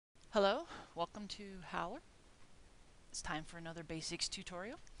Hello, welcome to Howler. It's time for another basics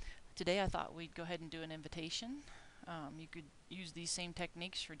tutorial. Today I thought we'd go ahead and do an invitation. You could use these same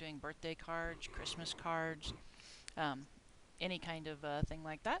techniques for doing birthday cards, Christmas cards, um, any kind of thing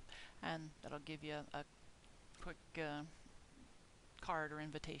like that, and that'll give you a quick card or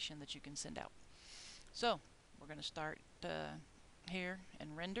invitation that you can send out. So we're going to start here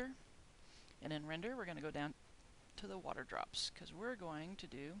in render, and in render we're going to go down to the water drops because we're going to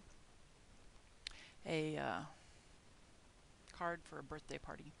do a card for a birthday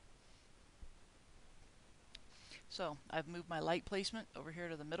party. So I've moved my light placement over here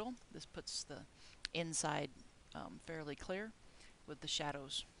to the middle. This puts the inside fairly clear with the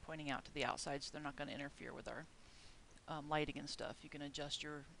shadows pointing out to the outside, so they're not going to interfere with our lighting and stuff. You can adjust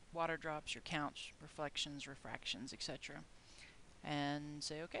your water drops, your counts, reflections, refractions, etc. and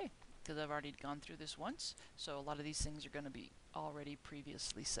say OK, because I've already gone through this once, so a lot of these things are going to be already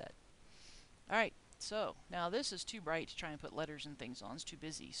previously set. Alright, so now this is too bright to try and put letters and things on. It's too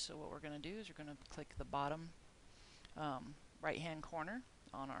busy. So what we're going to do is we're going to click the bottom right hand corner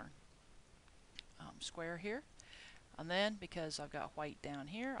on our square here, and then because I've got white down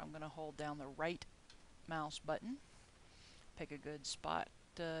here, I'm going to hold down the right mouse button, pick a good spot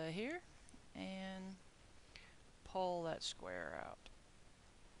here, and pull that square out.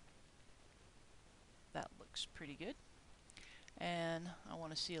 That looks pretty good, and I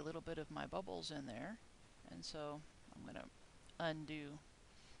want to see a little bit of my bubbles in there, and so I'm going to undo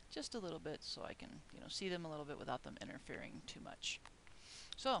just a little bit so I can see them a little bit without them interfering too much.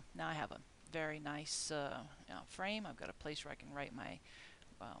 So now I have a very nice frame. I've got a place where I can write my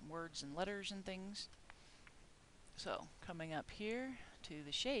words and letters and things. So coming up here to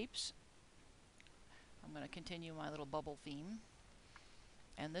the shapes, I'm going to continue my little bubble theme,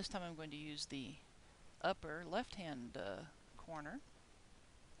 and this time I'm going to use the upper left hand corner,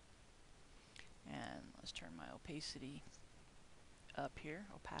 and let's turn my opacity up here,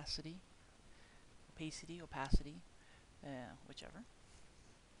 opacity, whichever.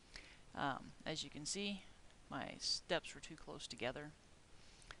 As you can see, my steps were too close together,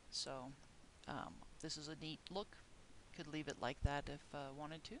 so this is a neat look. Could leave it like that if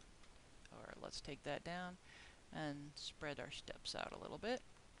wanted to, or let's take that down and spread our steps out a little bit,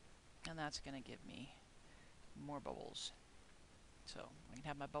 and that's going to give me more bubbles. So I can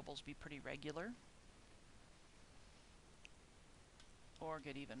have my bubbles be pretty regular, or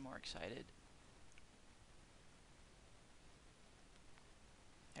get even more excited.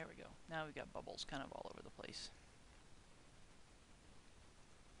 There we go. Now we've got bubbles kind of all over the place.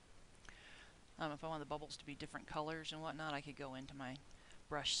 If I want the bubbles to be different colors and whatnot, I could go into my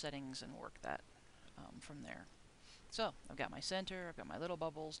brush settings and work that from there. So I've got my center, I've got my little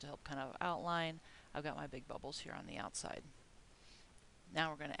bubbles to help kind of outline, I've got my big bubbles here on the outside. Now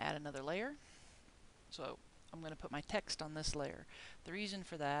we're going to add another layer. So I'm going to put my text on this layer. The reason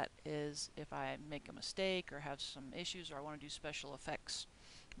for that is if I make a mistake or have some issues or I want to do special effects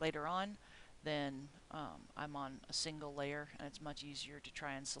later on, then I'm on a single layer, and it's much easier to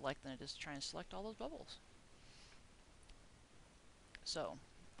try and select than it is to try and select all those bubbles. So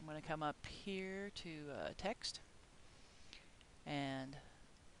I'm going to come up here to text and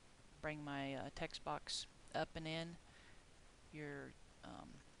bring my text box up and in.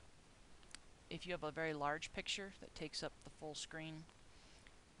 If you have a very large picture that takes up the full screen,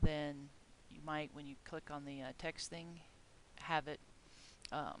 then you might, when you click on the text thing, have it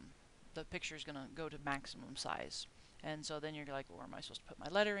the picture is going to go to maximum size. And so then you're like, well, where am I supposed to put my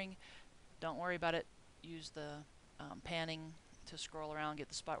lettering? Don't worry about it. Use the panning to scroll around, get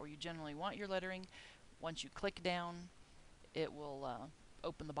the spot where you generally want your lettering. Once you click down, it will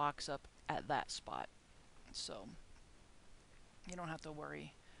open the box up at that spot. So you don't have to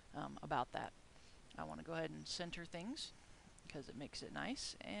worry about that. I want to go ahead and center things because it makes it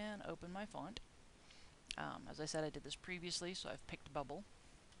nice, and open my font. As I said, I did this previously, so I've picked bubble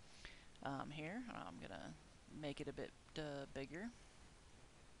here. I'm going to make it a bit bigger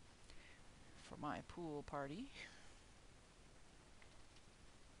for my pool party.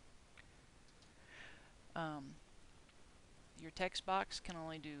 Your text box can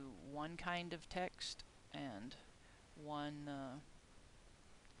only do one kind of text and one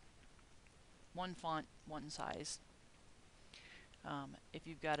font, one size. If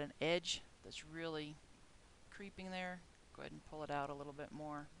you've got an edge that's really creeping there, go ahead and pull it out a little bit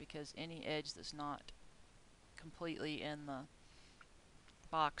more, because any edge that's not completely in the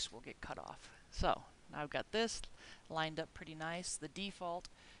box will get cut off. So now I've got this lined up pretty nice. The default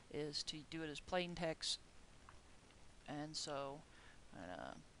is to do it as plain text, and so I'm going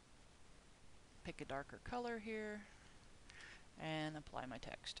to pick a darker color here and apply my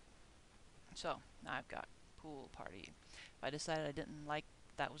text. So now I've got pool party. If I decided I didn't like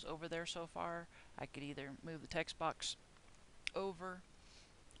that was over there so far, I could either move the text box over,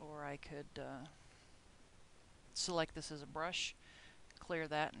 or I could select this as a brush, clear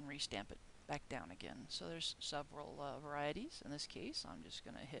that, and restamp it back down again. So there's several varieties. In this case, I'm just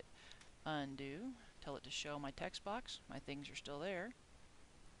going to hit undo, tell it to show my text box. My things are still there.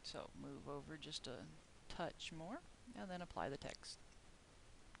 So move over just a touch more, and then apply the text.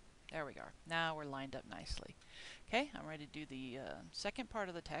 There we go. Now we're lined up nicely. Okay, I'm ready to do the second part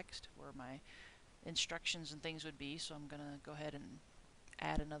of the text where my instructions and things would be, so I'm going to go ahead and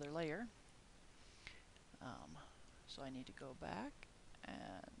add another layer. So I need to go back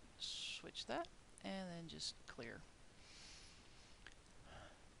and switch that, and then just clear.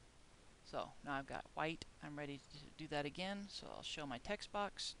 So now I've got white. I'm ready to do that again, so I'll show my text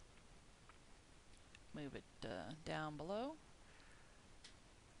box, move it down below,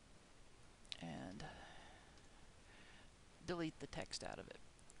 and delete the text out of it.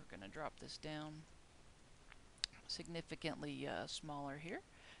 We're going to drop this down significantly smaller here,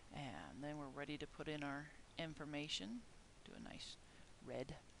 and then we're ready to put in our information. Do a nice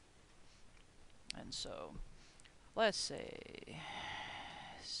red. And so let's say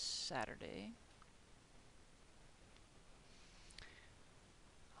Saturday.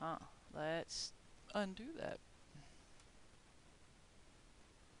 Let's undo that.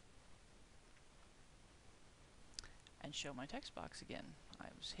 And show my text box again. I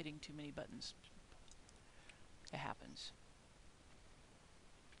was hitting too many buttons. It happens.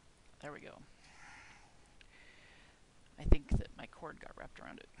 There we go. I think that my cord got wrapped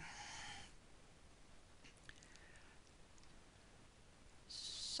around it.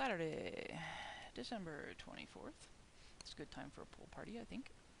 Saturday, December 24th. It's a good time for a pool party, I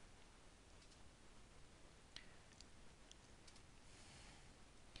think.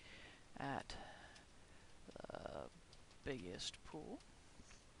 At the biggest pool.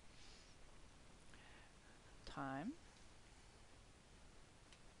 Time.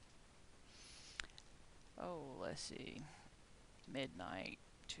 Oh, let's see. Midnight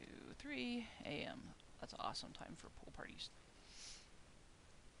to 3 a.m. That's an awesome time for pool parties.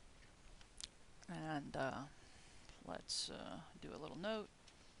 And let's do a little note.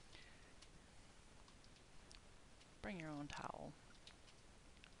 Bring your own towel.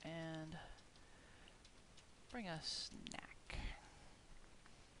 And bring a snack.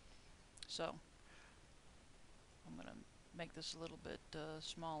 So I'm going to make this a little bit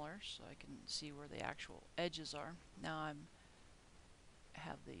smaller so I can see where the actual edges are. Now I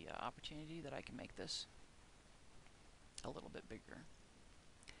have the opportunity that I can make this a little bit bigger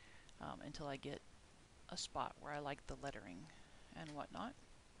until I get a spot where I like the lettering and whatnot.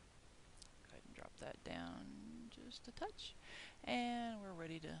 Go ahead and drop that down just a touch, and we're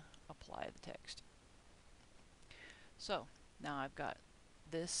ready to apply the text. So now I've got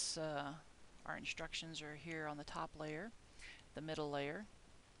this, our instructions are here on the top layer. The middle layer,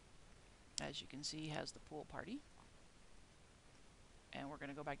 as you can see, has the pool party. And we're going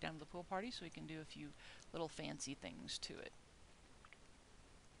to go back down to the pool party so we can do a few little fancy things to it.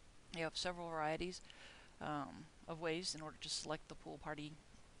 You have several varieties of ways in order to select the pool party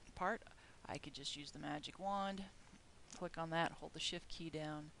part. I could just use the magic wand, click on that, hold the shift key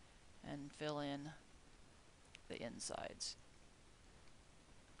down, and fill in the insides.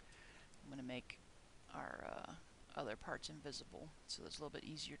 I'm going to make our other parts invisible so it's a little bit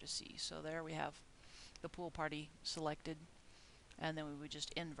easier to see. So there we have the pool party selected, and then we would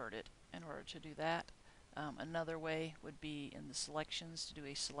just invert it in order to do that. Another way would be in the selections to do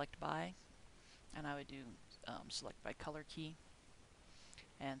a select by, and I would do select by color key.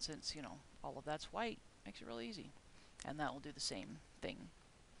 And since, you know, all of that's white, makes it really easy. And that will do the same thing.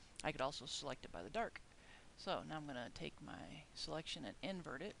 I could also select it by the dark. So now I'm going to take my selection and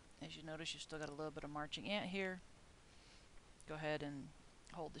invert it. As you notice, you've still got a little bit of marching ant here. Go ahead and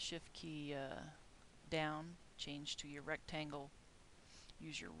hold the shift key down, change to your rectangle,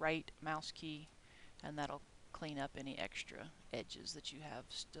 use your right mouse key, and that'll clean up any extra edges that you have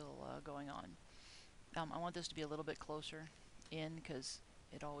still going on. I want this to be a little bit closer in because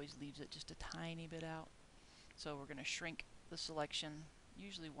it always leaves it just a tiny bit out. So we're going to shrink the selection.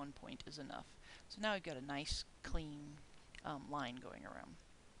 Usually 1 point is enough. So now we've got a nice clean line going around.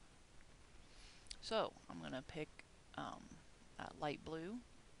 So I'm going to pick light blue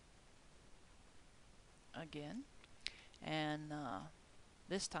again, and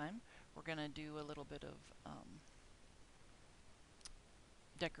this time we're going to do a little bit of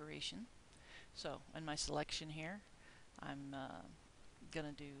decoration. So in my selection here, I'm going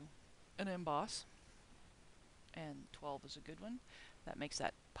to do an emboss, and 12 is a good one. That makes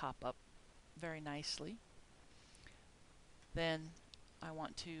that pop up very nicely. Then I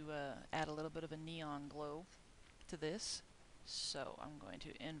want to add a little bit of a neon glow to this. So I'm going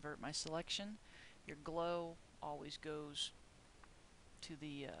to invert my selection. Your glow always goes to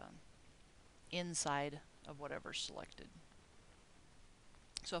the inside of whatever's selected.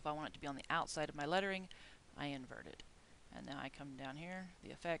 So if I want it to be on the outside of my lettering, I invert it. And now I come down here,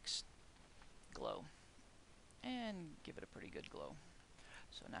 the effects, glow, and give it a pretty good glow.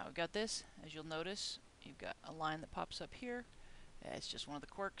 So now we've got this. As you'll notice, you've got a line that pops up here. It's just one of the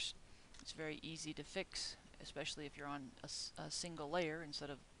quirks. It's very easy to fix, especially if you're on a single layer instead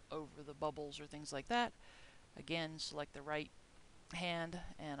of over the bubbles or things like that. Again, select the right hand,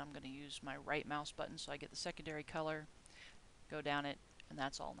 and I'm going to use my right mouse button so I get the secondary color, go down it, and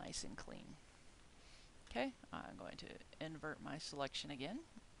that's all nice and clean. Okay, I'm going to invert my selection again,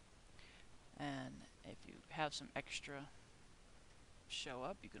 and if you have some extra show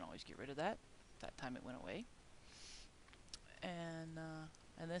up, you can always get rid of that. That time it went away.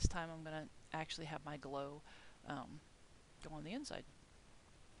 And this time I'm going to actually have my glow go on the inside,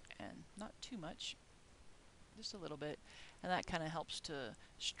 and not too much, just a little bit, and that kind of helps to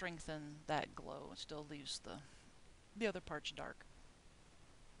strengthen that glow. It still leaves the other parts dark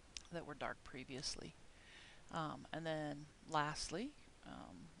that were dark previously. And then lastly,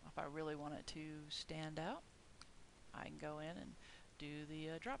 if I really want it to stand out, I can go in and do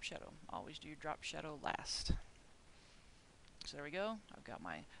the drop shadow. Always do your drop shadow last. So there we go. I've got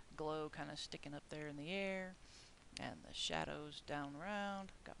my glow kind of sticking up there in the air, and the shadows down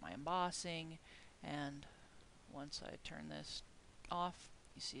around. Got my embossing, and once I turn this off,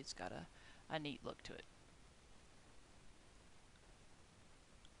 you see it's got a neat look to it.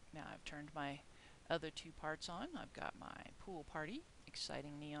 Now I've turned my other two parts on. I've got my pool party,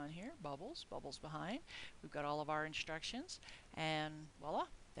 exciting neon here, bubbles, bubbles behind. We've got all of our instructions, and voila,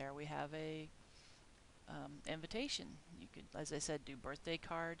 there we have a invitation. You could, as I said, do birthday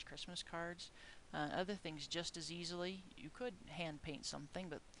cards, Christmas cards, other things just as easily. You could hand paint something,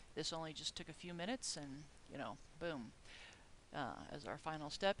 but this only just took a few minutes, and you know, boom. As our final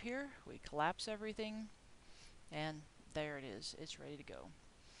step here, we collapse everything, and there it is. It's ready to go.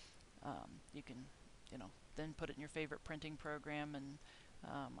 You can, you know, then put it in your favorite printing program, and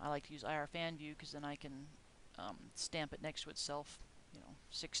I like to use IR Fan View because then I can stamp it next to itself, you know,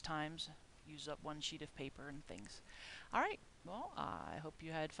 6 times, use up 1 sheet of paper and things. All right, well, I hope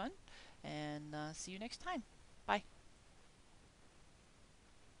you had fun, and see you next time. Bye.